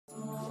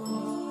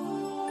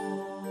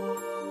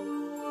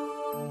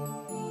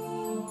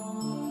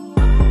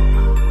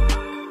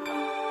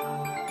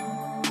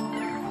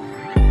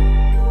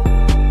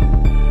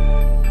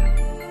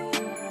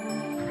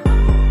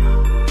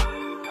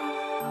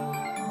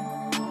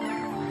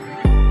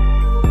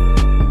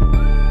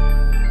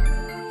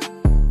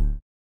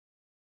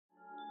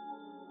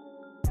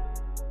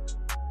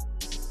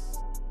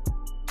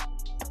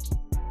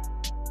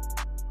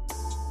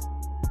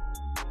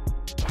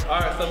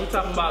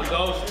talking about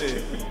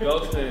ghosting.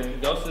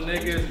 Ghosting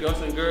niggas,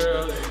 ghosting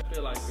girls. I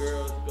feel like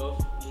girls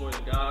ghost more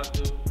than guys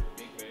do.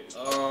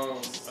 I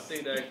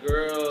think that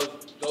girls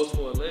ghost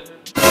for a living.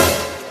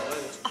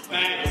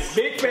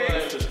 Big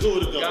facts.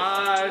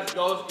 Guys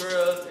ghost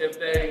girls if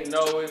they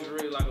know it's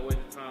really like a waste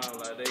of time.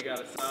 Like they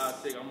got a side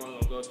chick, I'm only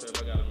gonna ghost her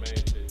if I got a main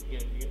chick. You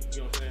know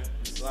what I'm saying?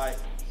 Like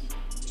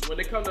when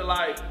they come to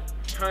like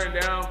turn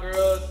down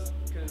girls,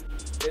 cause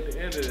at the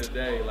end of the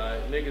day,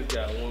 like niggas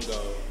got one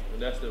goal,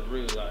 and that's to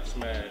really like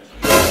smash.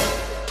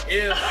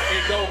 If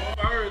it go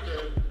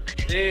further,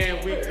 then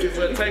we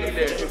will take it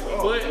there.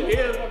 But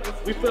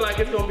if we feel like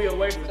it's gonna be a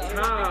waste of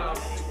time,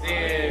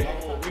 then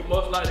we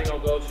most likely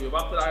gonna ghost you. If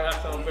I feel like I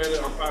got something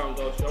better, I'm probably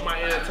gonna ghost you. I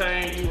might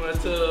entertain you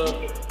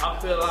until I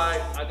feel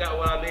like I got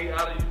what I need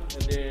out of you,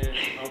 and then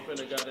I'm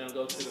finna goddamn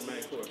go to the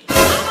main course. I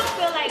don't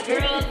feel like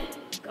girls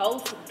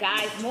ghost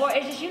guys more.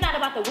 It's just you're not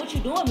about to what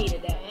you doing me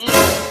today.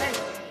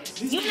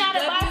 You're not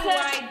about to.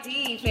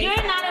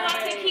 You're not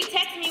about to keep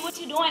texting me what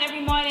you doing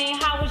every morning.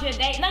 How was your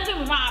day?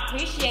 Nothing wrong. I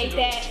appreciate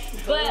that,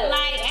 but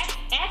like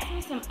ask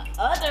me some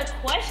other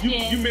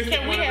questions.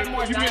 Can we have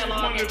more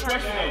dialogue in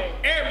person?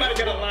 Everybody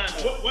got a line.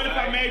 What if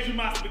I made you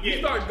my spaghetti? You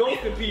start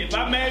ghosting people. If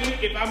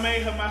I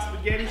made her my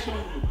spaghetti, she would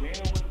know damn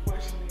what the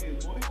question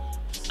is, boy.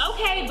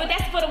 Okay, but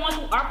that's for the ones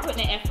who are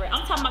putting in effort.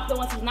 I'm talking about the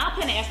ones who's not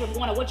putting in effort,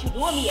 going to what you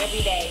doing me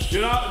every day.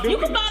 You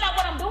can find out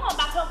what I'm doing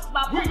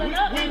by pulling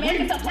up and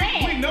making some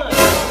plans. We know.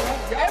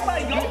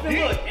 Everybody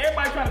ghosting. Look,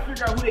 everybody trying to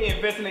figure out who they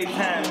investing their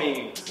time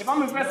in. If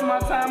I'm investing my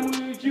time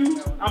with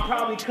you, I'm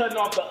probably cutting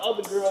off the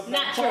other girls I'm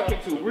talking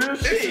to. Real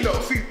shit. You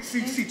know,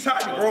 see,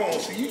 Tati wrong.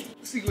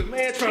 See, when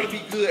man trying to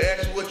be good,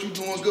 ask you what you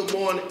doing, good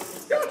morning.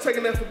 Y'all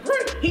taking that for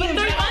granted. He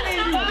investing in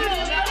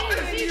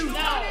you.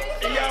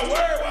 And y'all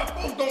worried why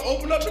folks don't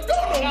open up the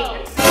door no more.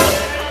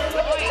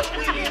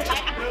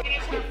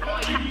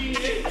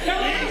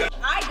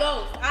 I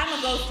ghost. I'm a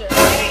ghoster.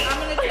 I'm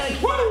gonna tell you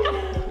why.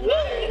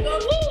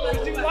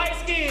 You white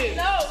skin.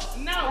 No.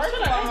 No,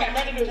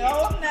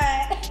 I'm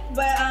not.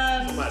 But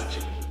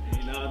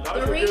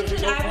the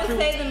reason I would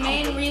say the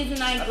main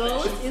reason I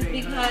ghost is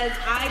because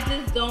I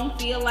just don't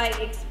feel like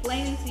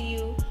explaining to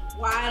you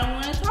why I don't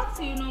want to talk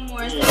to you no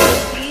more. So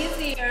it's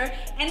easier,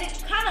 and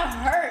it kind of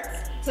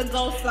hurts to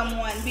ghost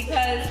someone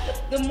because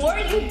the more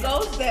you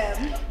ghost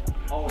them,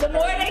 the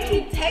more they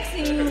keep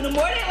texting you, the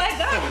more they like,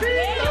 God, I put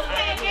it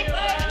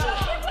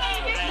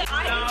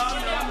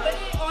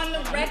on the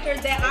record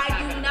that I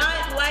do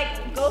not like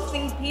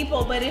ghosting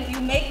people, but if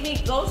you make me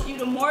ghost you,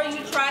 the more you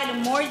try, the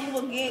more you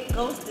will get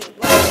ghosted.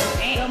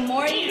 Like, the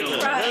more you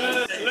try.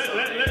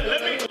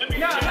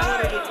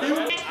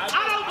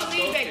 I don't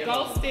believe that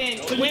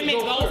women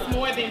ghost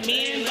more than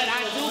men, but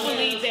I do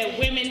believe that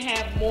women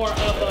have more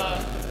of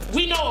a,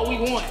 we know what we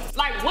want.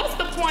 Like, what's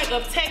the point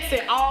of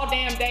texting all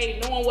damn day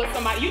knowing what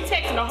somebody, you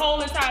texting the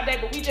whole entire day,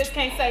 but we just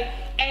can't say,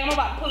 hey, I'm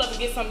about to pull up and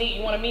get something to eat,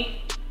 you wanna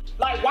meet?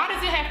 Like, why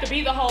does it have to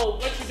be the whole,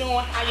 what you doing,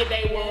 how your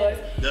day was,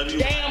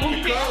 damn, who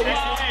you think you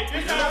are?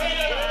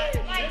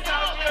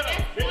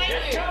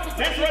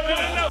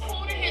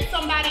 Cool to hit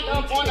somebody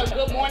up on a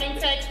good morning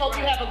text, hope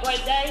you have a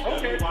great day.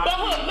 Okay.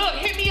 But look,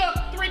 hit me up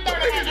 3:30.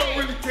 Niggas don't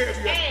really care if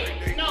you have a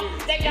great day. No,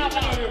 they don't.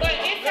 But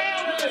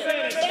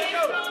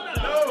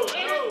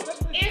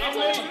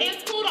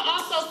it's cool to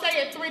also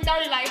say at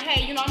 3:30, like,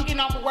 hey, you know, I'm getting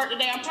off of work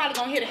today. I'm probably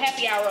gonna hit a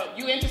happy hour up.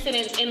 You interested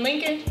in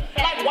Lincoln?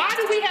 Like, why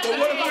do we have to?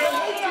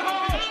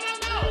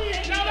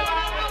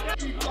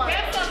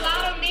 That's a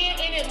lot of men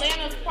in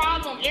Atlanta's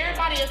problem.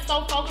 Everybody is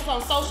so focused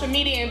on social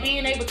media and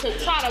being able to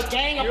try to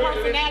gain a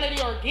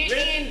personality or get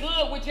in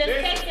good with just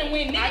texting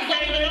when niggas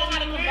don't even know how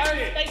to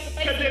converse face to face.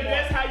 Because if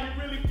that's how you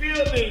really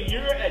feel, then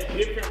you're a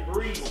different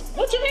breed.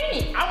 What you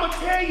mean? I'm gonna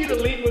tell you to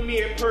link with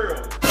me at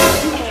Pearl.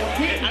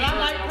 And I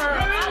like Pearl.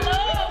 I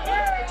love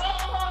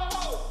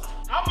Pearl.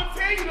 I'm gonna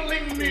tell you to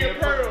link with me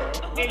at Pearl.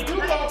 And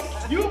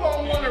you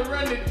gonna wanna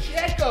run the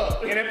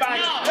checkup. And if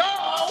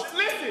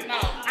listen, I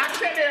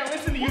sat there and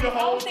listened to you the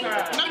whole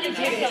time. No, you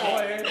didn't.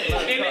 And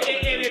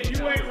if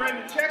you ain't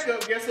running the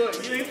checkup, guess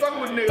what? You ain't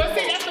fucking with niggas. But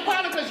see, that's the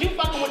problem because you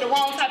fucking with the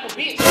wrong type of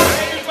bitch.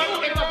 If a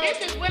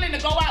bitch is willing to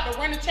go out to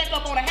run the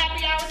checkup on a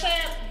happy hour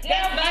tab,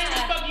 that's bad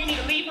as fuck. You need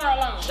to leave her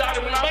alone.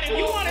 But if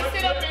you want to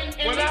sit up and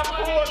when I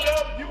pulled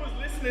up, you was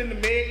listening to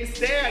Meg Thee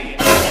Stallion.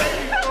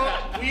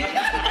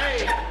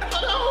 Hey,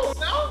 no.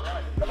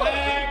 If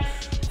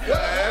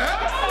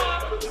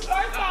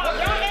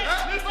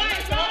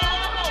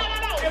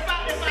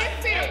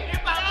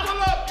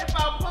I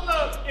pull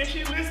up and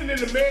she listening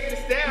to Meg Thee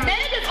Stallion,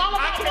 Meg is all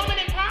about woman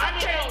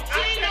empowerment. She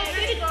ain't no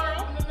city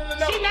girl.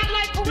 She not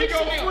like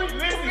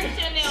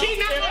Carisha. She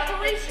not like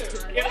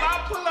Carisha. If I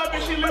pull up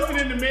and she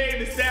listening to Meg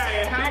Thee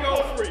Stallion, how I'm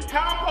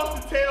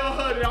supposed to tell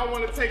her that I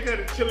want to take her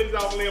to Chili's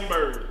off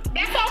Lindbergh?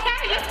 That's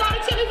okay. Let's go to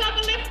Chili's off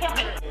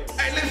Lindbergh.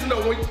 Hey, listen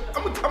though,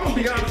 I'm gonna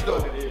be honest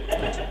though.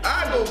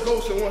 I go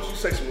ghosting once you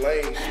say some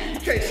lame shit. You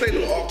can't say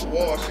no off the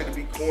wall shit to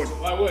be corny.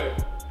 Like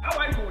what? I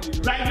like corny.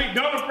 Like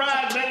McDonald's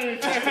fries better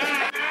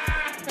than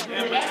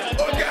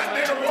or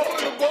goddamn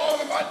rolling the ball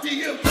in my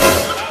DM.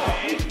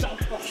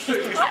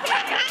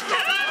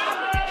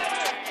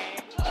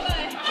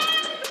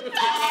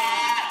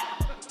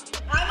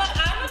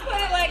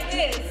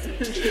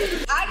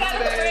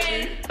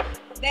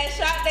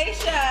 they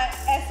shot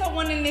at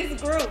someone in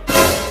this group.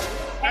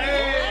 I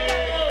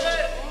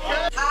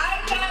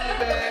got a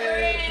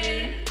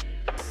friend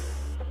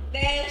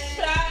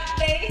that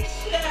they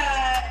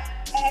shot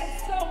at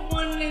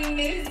someone in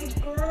this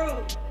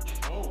group.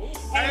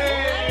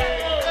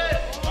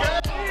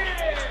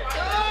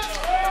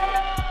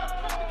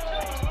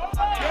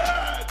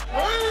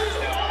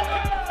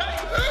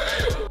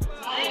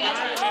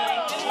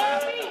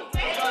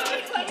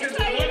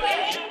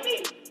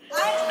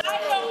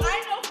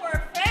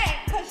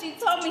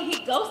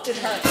 Ghosted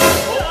her.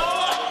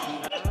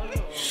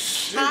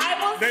 I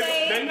will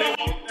say that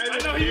I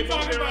know who you're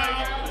talking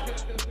about.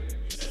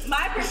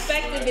 my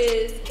perspective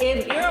is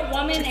if you're a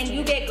woman and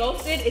you get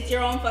ghosted, it's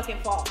your own fucking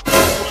fault.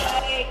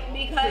 Like,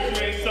 because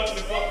You ain't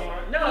something fucking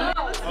right. no.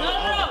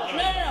 You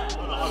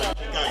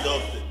got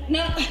ghosted.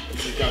 No.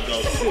 You got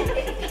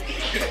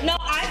ghosted. No,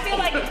 I feel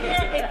like if you're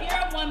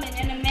a woman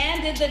and a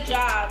man did the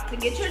job to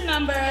get your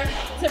number,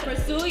 to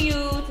pursue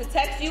you, to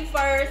text you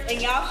first,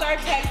 and y'all start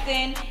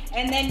texting,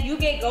 and then you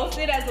get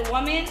ghosted as a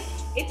woman,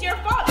 it's your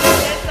fault. You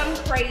said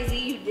something crazy,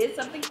 you did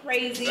something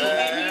crazy,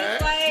 and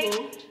he's like,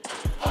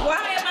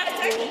 why am I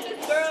texting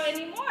this girl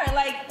anymore?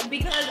 Like,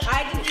 because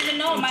I didn't even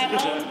know my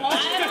own home. I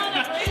don't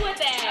agree with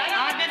that.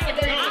 I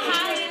disagree. I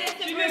highly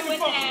disagree with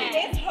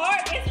that.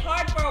 It's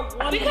hard for a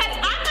woman. Because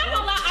I'm not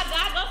gonna lie, a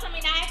guy goes to me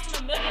and I ask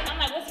him a million. I'm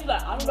like, what's he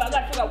like? I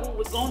gotta figure out what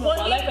was going on with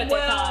my life at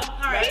that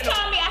time. Right. He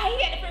told me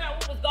he had to figure out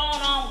what was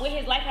going on with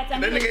his life at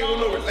that time. That nigga ain't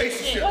with no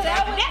relationship. Well,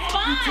 that's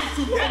fine.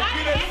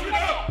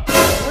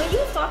 But when you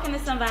talking to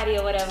somebody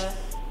or whatever,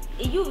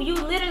 you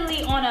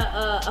literally on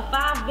a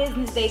 5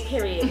 business day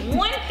period.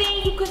 One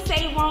thing you could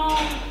say wrong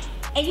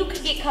and you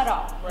could get cut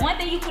off. Right. One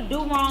thing you could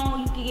do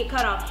wrong, you could get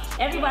cut off.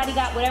 Everybody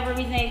got whatever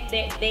reason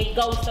they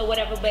ghost or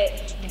whatever,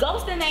 but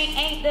ghosting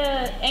ain't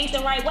the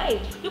right way.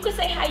 You could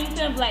say how you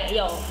feel, like,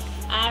 yo,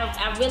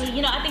 I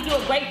really, I think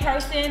you're a great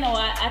person, or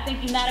I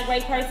think you're not a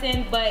great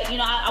person, but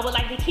I would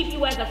like to keep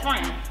you as a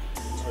friend.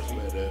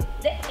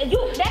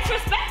 That's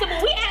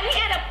respectable. We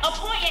at a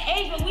point in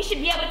age where we should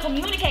be able to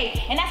communicate,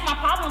 and that's my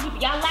problem with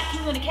people. Y'all lack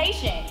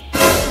communication.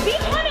 Be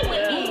honest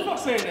with me. I'm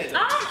saying that.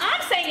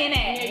 I'm saying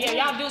that. Yeah,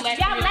 y'all do lack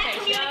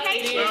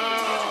communication.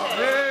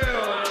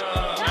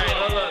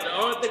 The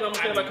only thing I'm gonna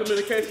say about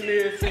communication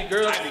is, see,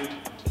 girls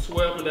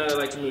swear up and down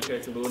like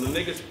communication, but when the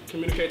niggas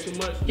communicate too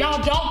much,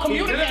 y'all don't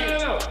communicate.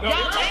 No.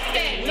 Y'all like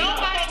that.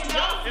 Nobody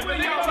knows.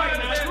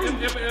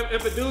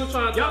 If a dude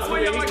trying to talk to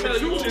you, he tell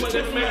you too much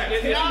information,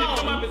 it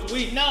come up as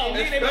weak. No.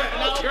 Y'all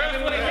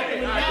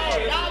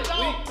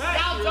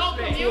don't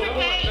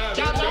communicate.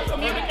 Y'all don't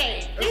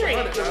communicate.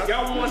 Period.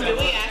 Y'all want to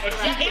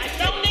It's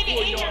no nigga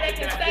in here that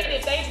can say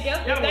that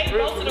they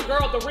ghosted a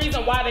girl. The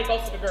reason why they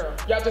ghosted a girl,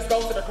 y'all just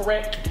ghosted her,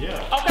 correct? Yeah.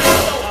 Okay,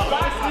 so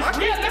why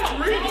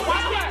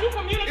can't you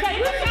communicate?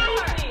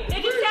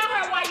 Did you tell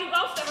her why you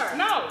ghosted her?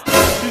 No.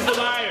 She's a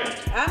liar.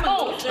 I'm a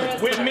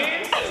ghoster. With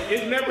men,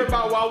 it's never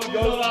about why we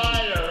ghost.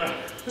 Liar.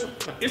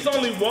 It's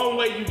only one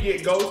way you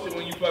get ghosted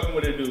when you fucking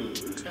with a dude.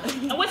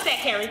 What's that,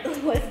 Carrie?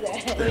 What's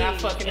that? Y'all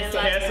fucking It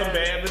has some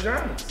bad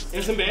vagina.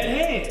 and some bad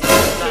head.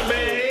 Some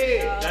bad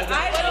head.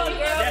 I know,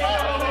 girl.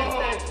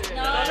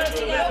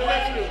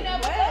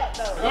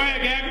 Go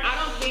ahead, Gabby. I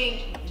don't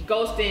think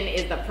ghosting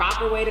is the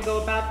proper way to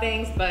go about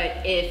things,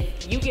 but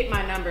if you get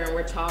my number and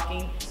we're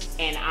talking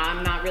and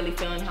I'm not really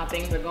feeling how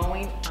things are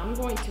going, I'm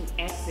going to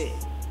exit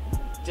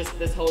just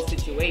this whole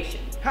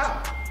situation.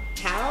 How?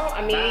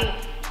 I mean,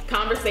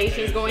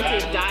 conversation's going to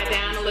die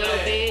down a little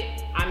bit.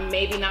 I'm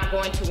maybe not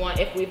going to want,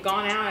 if we've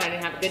gone out and I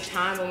didn't have a good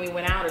time when we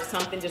went out or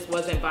something just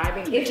wasn't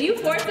vibing. If you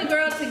force a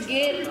girl to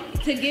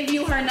give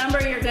you her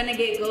number, you're gonna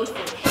get ghosted.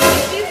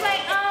 If she's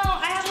like, oh,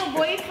 I have a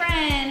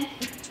boyfriend,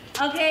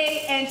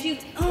 okay, and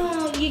she's,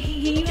 oh, can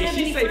you have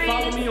any friends?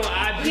 Follow me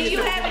on IG. Do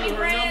you have any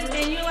friends?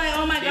 And you're like,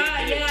 oh my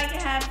god, yeah, I can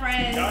have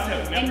friends.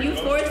 And you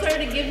force her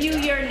to give you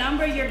your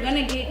number, you're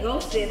gonna get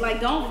ghosted.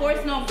 Like, don't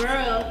force no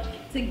girl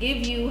to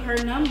give you her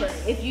number.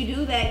 If you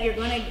do that, you're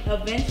gonna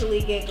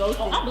eventually get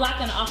ghosted. I'm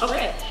blocking off.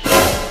 Okay.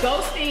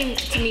 Ghosting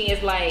to me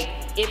is like,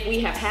 if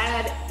we have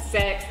had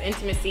sex,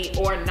 intimacy,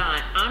 or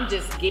not, I'm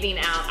just getting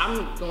out.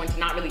 I'm going to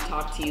not really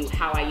talk to you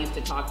how I used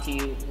to talk to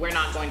you. We're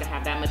not going to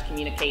have that much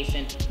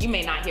communication. You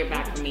may not hear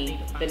back from me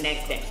the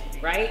next day,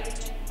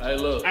 right? Hey,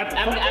 look.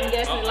 I'm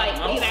guessing like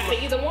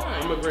either one.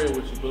 I'm agreeing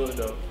with you, but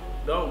though.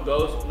 Don't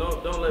ghost.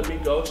 Don't let me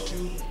ghost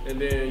you, and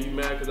then you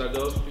mad because I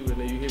ghost you,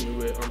 and then you hit me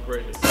with I'm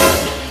pregnant. Wait.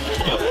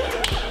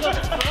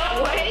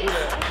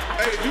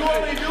 Hey, you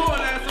only doing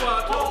that, so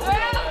I told you.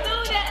 Girls do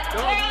that.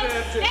 Don't do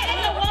that shit. That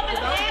is a woman's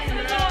last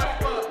resort.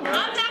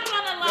 I'm not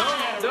gonna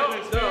lie.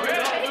 Don't do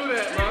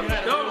that,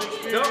 man.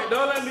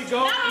 Don't let me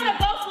ghost Not on you.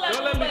 a ghost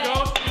level, Don't let me but-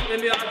 ghost you, and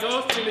then I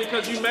ghost you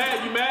because you mad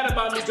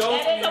about me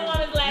ghosting That is you. a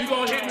woman's last You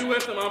gonna hit me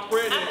with some I'm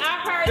pregnant.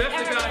 I've heard Just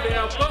to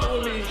goddamn fuck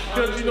with me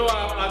because you know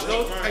I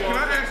ghost you. Hey, can I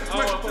ask a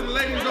question to the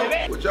ladies though?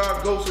 Would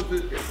y'all ghost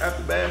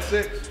after bad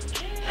sex?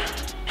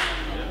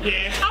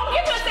 Yeah. I'll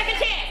give you a second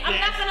chance. I'm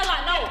not gonna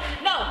lie.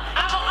 No.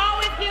 I'll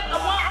always give a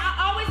one.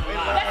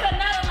 That's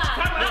another lie.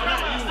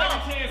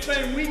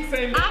 Same week,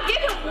 same I'll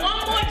give him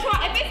one more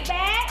try. If it's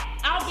bad,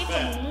 I'll give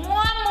him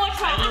one more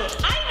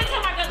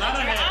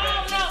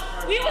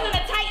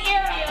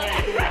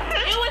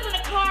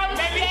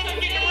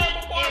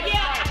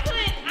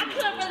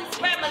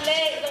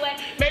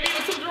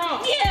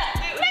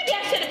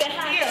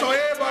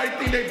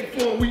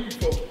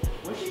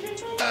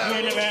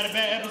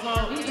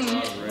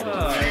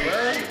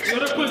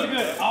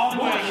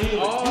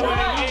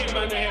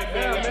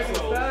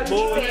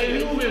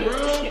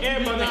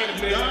Everybody had a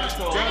bad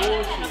episode. I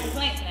ain't got no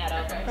complaints now,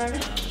 though.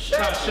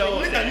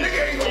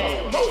 Nigga ain't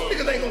gonna, most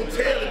niggas ain't gonna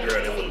tell the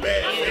girl that was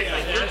bad.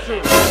 So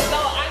I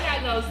got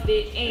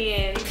ghosted,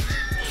 and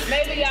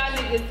maybe y'all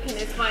niggas can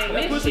explain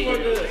this shit.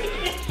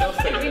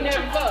 We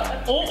never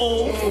fucked.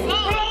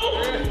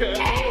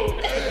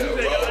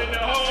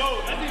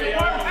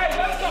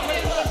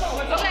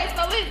 Okay,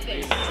 so listen.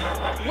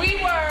 We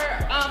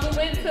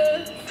went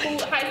to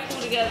high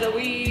school together.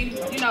 We,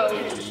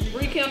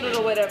 rekindled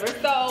or whatever.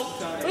 So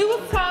we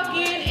was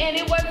talking, and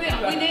it wasn't.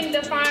 We didn't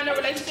define a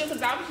relationship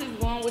because I was just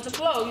going with the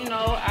flow.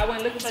 I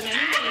wasn't looking for nothing. He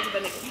wasn't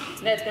looking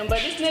for nothing. But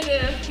this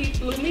nigga, he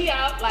flew me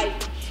out like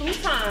 2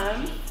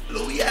 times.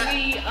 We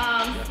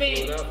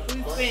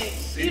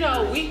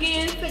spent,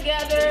 weekends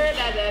together,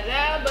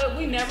 but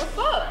we never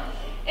fucked.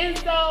 And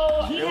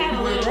so he had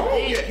a little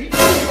wrong yet. He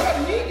told you how to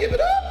give it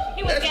up.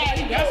 He was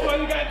gay. That's why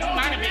you got to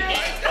Might have been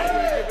gay.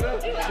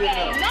 He was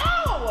gay.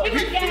 No. He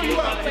was gay. He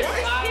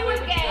was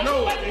gay.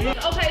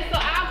 Okay, so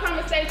our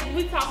conversation,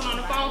 we talking on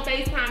the phone,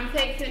 FaceTime,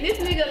 texting. This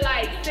nigga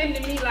like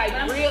sending me like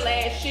real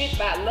ass shit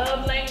about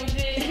love languages,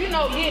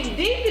 getting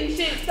deep and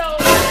shit. So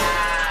I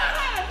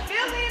had a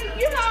feeling,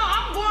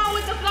 I'm going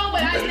with the flow,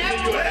 but I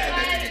never was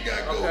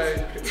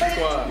Okay,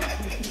 quiet.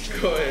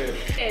 Go ahead.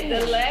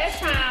 The last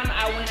time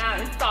I went out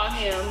and saw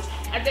him,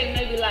 I think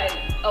maybe like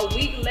a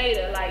week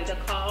later, like the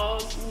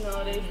calls,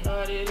 they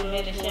started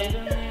diminishing.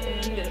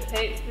 The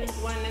texts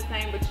wasn't the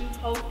same, but you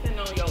posting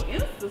on your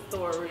Insta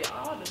story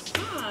all the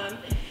time.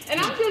 And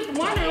I'm just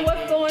wondering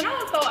what's going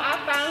on. So I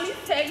finally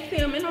text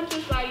him, and I'm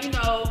just like,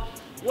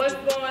 what's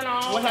going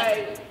on?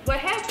 What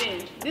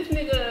happened? This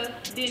nigga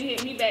didn't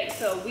hit me back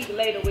till a week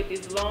later with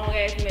this long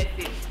ass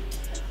message.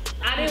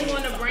 I didn't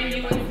want to bring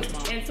you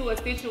into a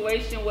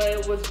situation where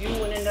it was you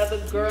and another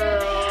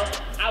girl.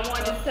 I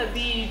wanted to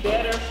be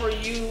better for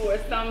you or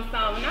something.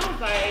 And I was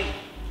like,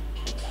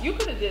 you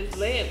could have just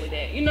led with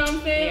that. You know what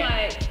I'm saying?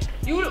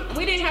 Yeah.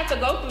 We didn't have to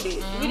go through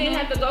this. We didn't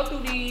have to go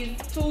through these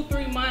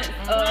 2-3 months of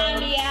flying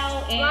me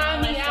out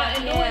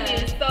and doing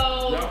this.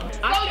 So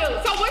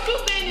what you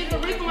saying is the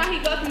reason why he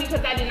ghosted me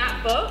because I did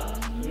not fuck?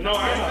 No,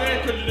 I ain't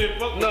saying because you didn't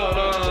fuck.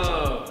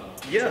 No.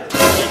 Yeah.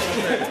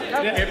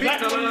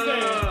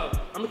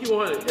 I'm gonna keep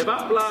 100. If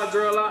I fly a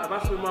girl out, if I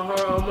spend my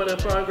hard money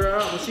and fly a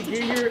girl out, when she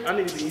get here, I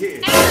need to be here.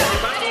 If I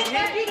don't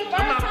get here,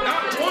 I'm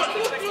not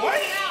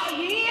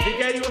He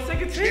gave you a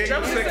second chance. That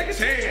was a second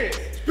chance.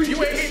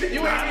 You ain't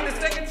need a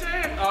second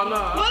chance. Oh no.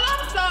 Well,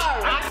 I'm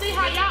sorry. I see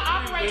how y'all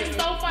operating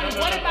so funny.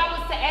 What if I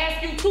was to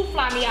ask you to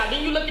fly me out?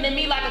 Then you looking at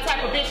me like a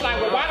type of bitch like,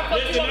 well, why the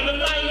fuck you want me to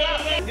fly you out?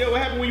 Yeah, what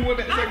happened when you went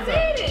back the second time? I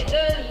did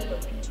it.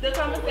 The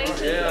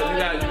conversation. Yeah, you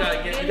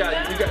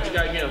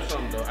gotta get him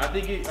something though. I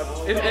think it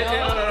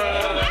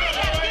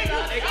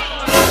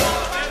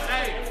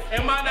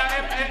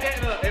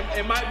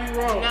might be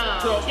wrong. No.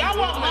 So, y'all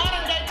want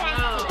modern day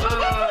prostitution.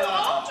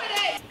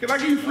 Can I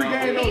give you free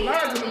game? No,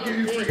 not just gonna give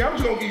you free game. I'm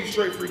just gonna give you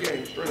straight free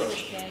game, straight up.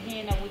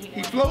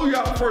 He flew you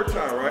out the first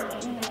time, right?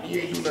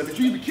 You ain't do nothing. Did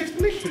you even kiss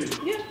the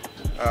nigga? Yeah.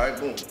 Alright,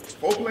 boom.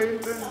 4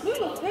 players then? We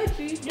was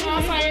touchy. You know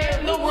what I'm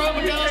saying? Little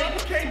rubber dub. You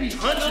can't be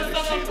hunching and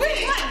shit. We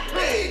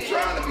ain't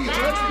trying to be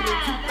hunching in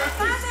 2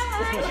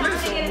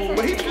 Listen,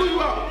 but he flew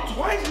you out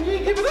twice and you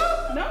ain't give it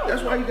up? No.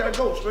 That's why you gotta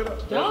go straight up.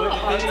 I'm not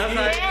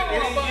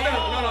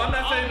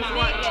saying it's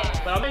right.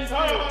 But I'm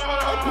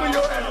I'll put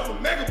your ass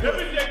on mega Let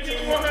me just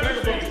keep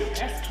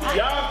 100.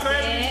 Y'all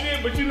clapping and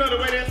shit, but you know the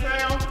way that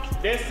sound?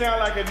 That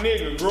sound like a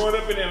nigga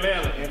growing up in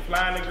Atlanta and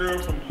flying a girl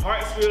from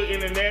Hartsfield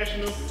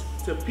International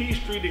to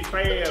Peachtree to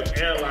Crab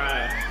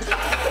Airlines.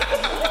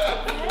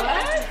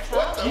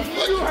 What the fuck?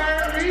 You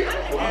heard me?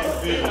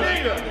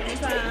 Nigga.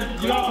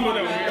 You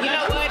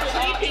know what?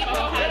 Treat people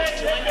how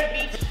they want to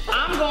be.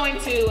 I'm going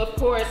to, of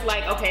course,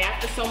 okay,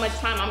 after so much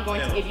time, I'm going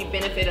to give you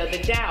benefit of the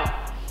doubt.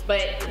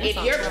 But if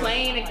you're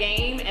playing a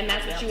game and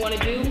that's what you want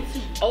to do,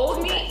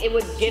 old me, it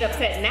would get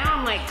upset. Now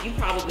I'm like, you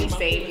probably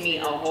saved me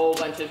a whole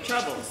bunch of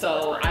trouble.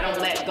 So I don't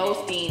let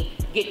ghosting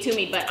get to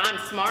me. But I'm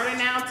smarter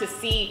now to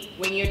see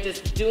when you're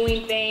just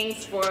doing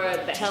things for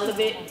the hell of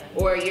it,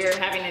 or you're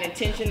having an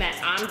intention that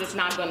I'm just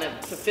not going to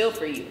fulfill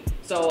for you.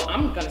 So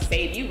I'm gonna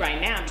save you right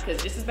now,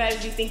 because just as bad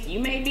as you think you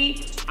may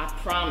be, I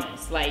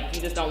promise, you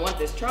just don't want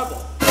this trouble.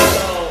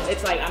 So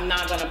it's like, I'm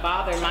not gonna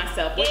bother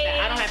myself with that.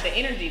 I don't have the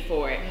energy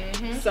for it.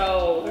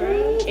 So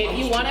if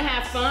you wanna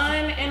have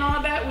fun and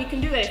all that, we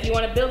can do that. If you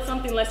wanna build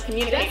something, let's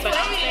communicate. But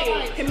I'm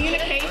saying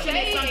communication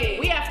is something,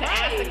 we have to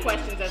ask the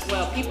questions as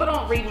well. People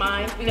don't read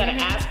minds, we gotta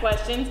ask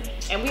questions,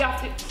 and we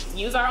have to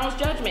use our own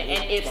judgment.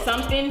 And if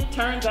something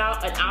turns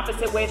out an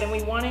opposite way than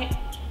we want it,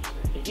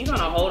 if you're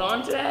gonna hold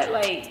on to that,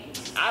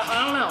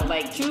 I don't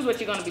know, choose what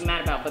you're gonna be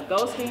mad about. But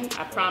ghosting,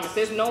 I promise,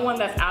 there's no one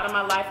that's out of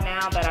my life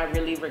now that I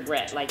really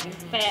regret. I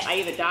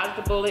either dodged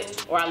a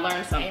bullet or I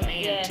learned something.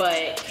 Amen.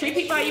 But treat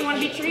people how you wanna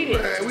be treated.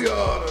 Man, we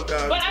all done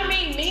dodged. But I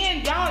mean,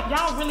 men,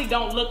 y'all really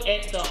don't look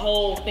at the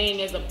whole thing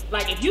as if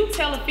you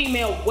tell a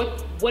female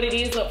what it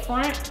is up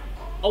front,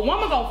 a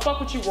woman gonna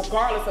fuck with you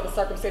regardless of the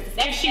circumstances.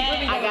 If she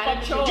really wanna fuck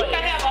with you, you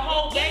can have a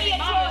whole baby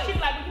mama. She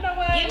like, you know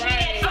what? I'm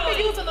gonna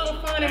use a little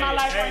fun in my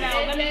life right now.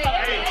 Let me fuck.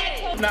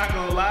 I'm not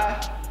gonna lie.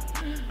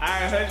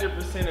 I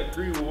 100%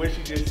 agree with what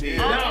she just said.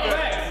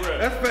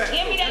 That's fact.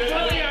 Give me that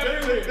joint.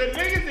 The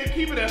niggas that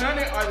keep it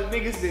 100 are the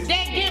niggas that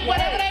get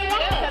whatever they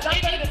want. Because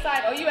I'm going to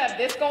decide, oh, you have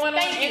this going on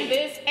and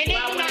this. And then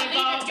you're not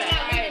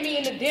leaving me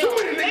in the deal. Too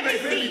many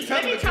niggas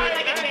that Let me try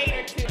like a date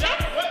or two.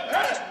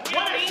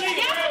 Y'all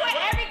know what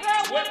every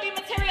girl want to be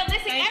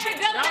materialistic. Every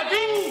girl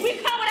we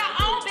come with our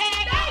own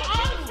bag,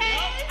 our own chain.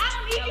 I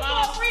don't need you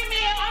for a free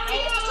meal. I don't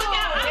need you to cook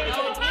out. I don't need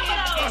you to cook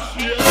out. That's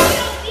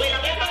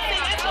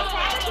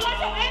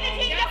your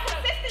energy, your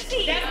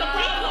consistency. That's the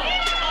problem.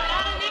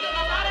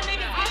 A lot of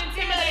niggas get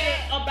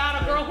intimidated about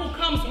a girl who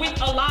comes with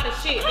a lot of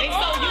shit. They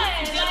so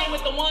used to dealing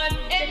with the ones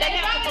that they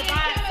have to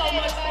provide so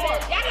much for.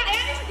 Y'all got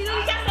everything to do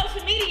with y'all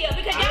social media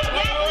because y'all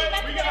really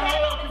let them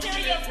have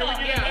material stuff.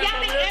 Y'all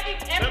think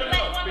every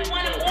black woman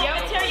want to more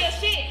material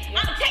shit.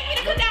 Take me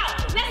to cook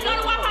out. Let's go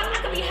to Waffle House.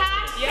 I could be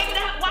high. Take me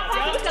to Waffle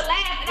House. We could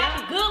laugh and I'll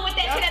be good with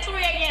that shit at 3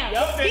 a.m.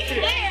 Be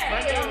clear.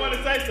 My nigga want to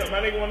say something. I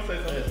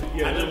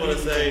just want to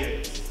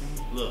say,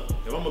 look,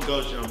 if I'm a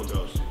ghost you, I'm a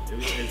ghost you.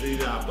 It's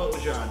either I fuck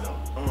with you or I don't.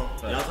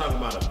 Y'all talking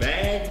about a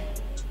bag?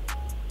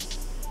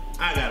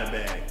 I got a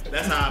bag.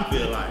 That's how I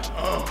feel like.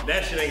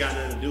 That shit ain't got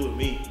nothing to do with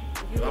me.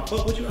 If I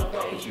fuck with you, I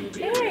fuck with you.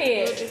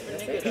 Period.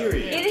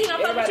 Either he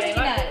gonna fuck with you or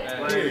not.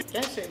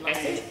 That shit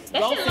lame.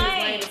 That shit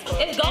lame.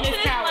 It's ghosting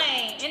is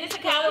lame. And it's a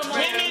coward move.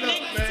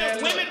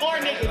 Women or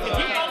niggas. If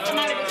you ghost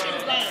somebody, the shit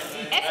is lame.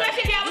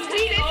 Especially if y'all was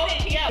consistent.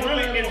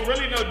 It's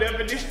really no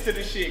definition to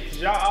this shit, cause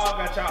y'all all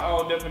got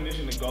y'all own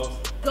definition of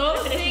ghosting.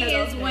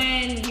 Ghosting is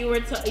when you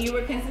were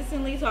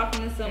consistently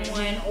talking to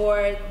someone,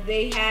 or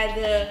they had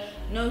the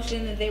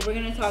notion that they were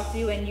gonna talk to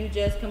you, and you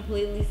just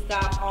completely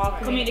stop all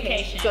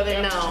communication. So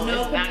then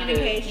no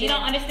communication. You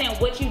don't understand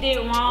what you did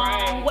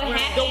wrong, what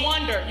happened. The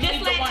wonder.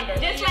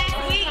 Just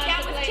last week,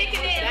 y'all was kicking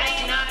it,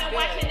 laying up and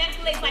watching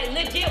Netflix, like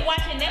legit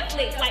watching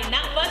Netflix, like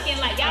not fucking,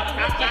 like y'all was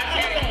legit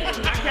chilling.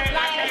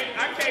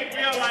 I can't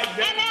feel like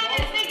that. And now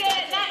this nigga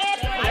not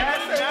answering.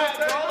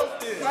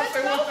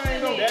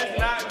 That's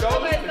not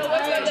ghosting.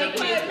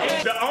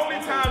 The only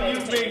time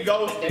you've been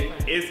ghosted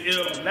is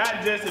if,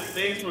 not just if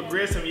things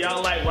progress and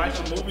y'all like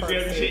watching movies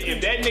and shit,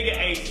 if that nigga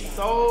ain't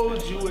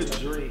sold you a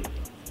dream,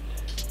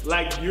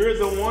 like you're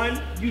the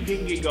one, you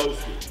didn't get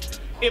ghosted.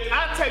 If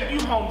I take you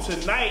home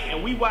tonight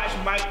and we watch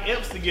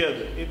Ep6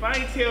 together, if I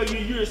ain't tell you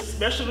you're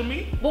special to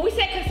me, But we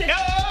said consistent.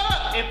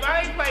 if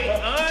I ain't play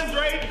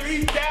Andre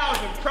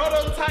 3000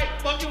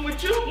 prototype fucking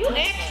with you, You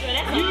extra.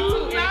 That's you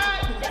all.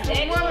 not That's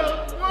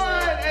extra.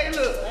 one. Hey,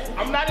 look,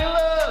 I'm not in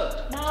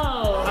love.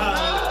 No.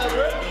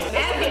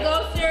 As a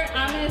ghoster,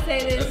 I'm gonna say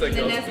this, and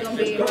then that's gonna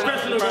be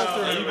Professional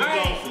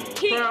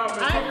Alright,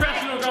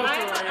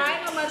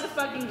 I'm a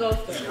motherfucking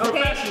ghoster,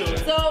 okay?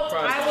 So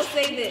I will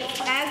say this.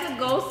 As a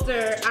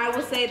ghoster, I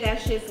will say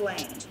that shit's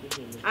lame.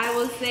 I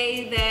will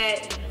say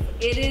that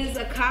it is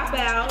a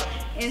cop-out.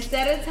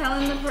 Instead of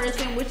telling the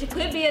person, which it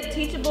could be a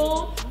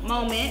teachable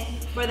moment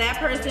for that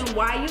person,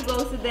 why you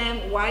ghosted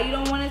them, why you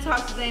don't want to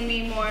talk to them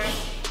anymore.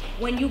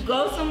 When you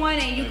ghost someone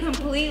and you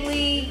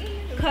completely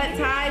cut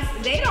ties,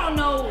 they don't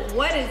know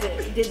what is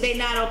it. Did they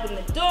not open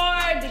the door?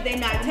 Did they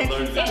not text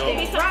you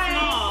something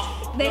right?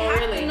 They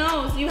have to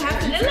know, so you have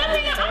to Let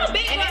me know. I'm a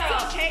big And girl.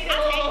 it's okay to take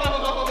a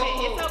moment.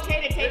 It's okay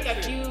to take a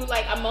few,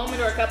 like a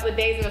moment or a couple of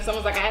days, and if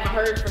someone's like, I haven't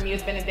heard from you,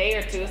 it's been a day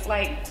or two, it's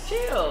like,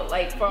 chill,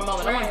 like for a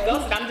moment. No one's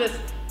ghosted.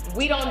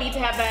 We don't need to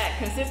have that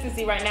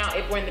consistency right now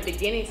if we're in the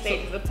beginning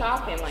stages of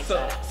talking like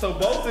that. So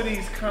both of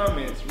these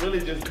comments really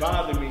just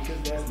bother me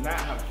because that's not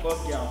how the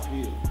fuck y'all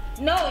feel.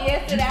 No,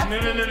 yes, it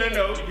absolutely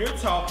No. You're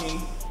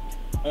talking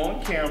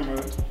on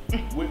camera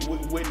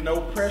with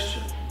no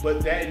pressure.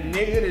 But that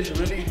nigga that's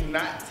really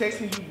not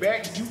texting you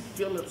back, you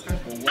feel a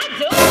type of way. I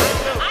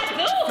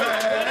do.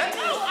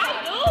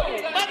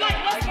 But like,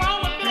 what's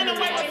wrong with feeling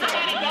away with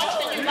somebody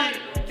ghosting? It's like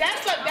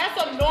that's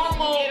a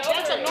normal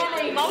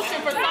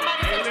emotion for somebody.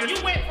 So you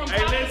went from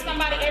talking to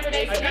somebody every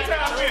day. That's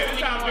how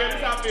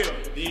I feel.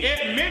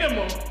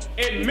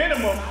 At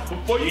minimum,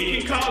 before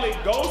you can call it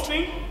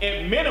ghosting,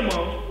 at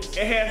minimum,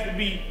 it has to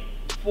be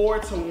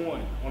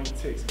 4-to-1 on the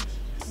text message.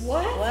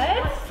 What?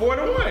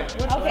 4-to-1.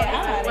 Okay,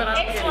 I'm not.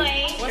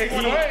 Explain.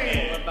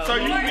 So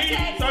you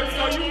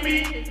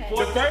meet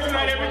the first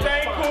night,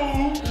 everything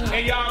cool,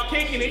 and y'all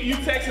kicking it, you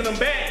texting him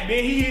back,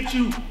 then he hit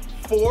you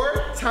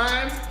 4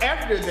 times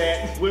after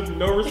that with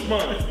no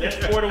response. That's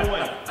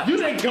 4-to-1. You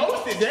done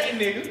ghosted that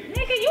nigga.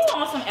 Nigga, you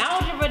on some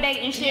algebra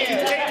dating shit.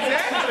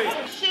 Exactly.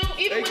 Shoot,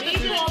 even with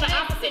these two on the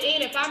opposite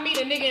end, if I meet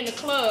a nigga in the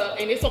club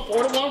and it's a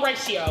 4-to-1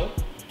 ratio,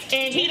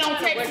 and he don't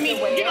text me,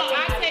 you know,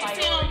 I text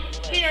him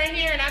here and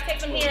here, and I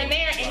text him here and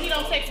there, and he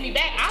don't text me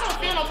back, I don't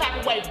feel no type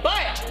of way.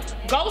 But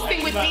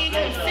ghosting with being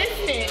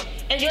consistent,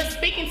 and you're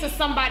speaking to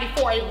somebody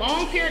for a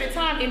long period of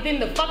time, and then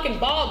the fucking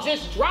ball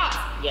just drops.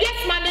 Yes,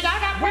 my nigga, I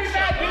got pressure.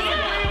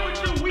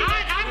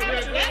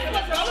 That's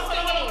what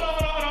ghosting is.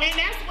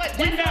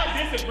 And we're not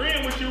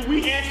disagreeing with you.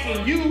 We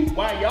asking you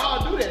why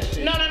y'all do that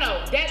shit. No.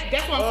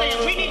 That's what I'm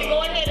saying. We need to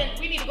go ahead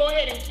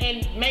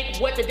and make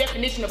what the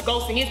definition of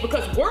ghosting is,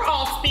 because we're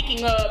all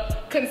speaking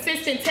of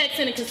consistent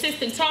texting and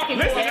consistent talking.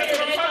 Listen, that's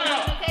what I'm talking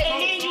about.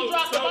 And then you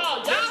drop the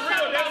ball. That's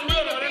real.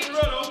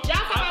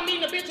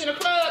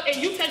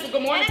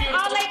 good morning, That's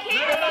all they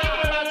care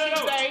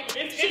about.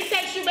 She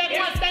texts you back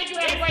once, thank you,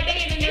 have a great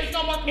day, and then there's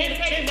no more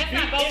communication. That's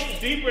not ghosting. It's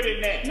deeper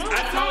than that. No,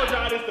 I told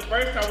y'all this the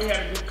first time we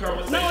had a good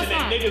conversation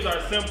that niggas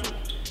are simple.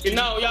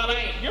 No, y'all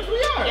ain't. Yes, we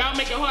are. Y'all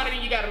make it harder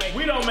than you gotta make it.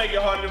 We don't make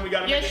it harder than we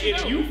gotta make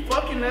it. If you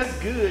fucking us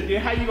good,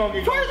 then how you gonna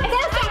get First off,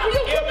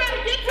 you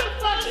gotta get to the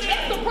fucking.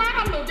 That's the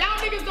problem. Y'all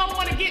niggas don't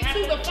want to get to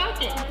the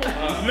fucking.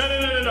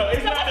 No.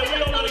 It's not that we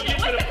don't want to get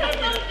to the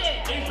fucking.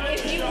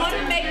 If you want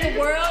to make the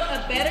world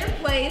a better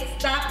place,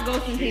 stop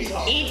ghosting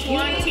people. Each You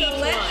one need teach to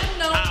let one. them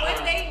know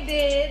what they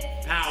did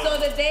so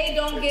that they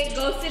don't get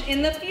ghosted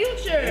in the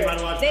future.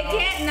 They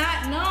can't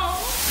not know.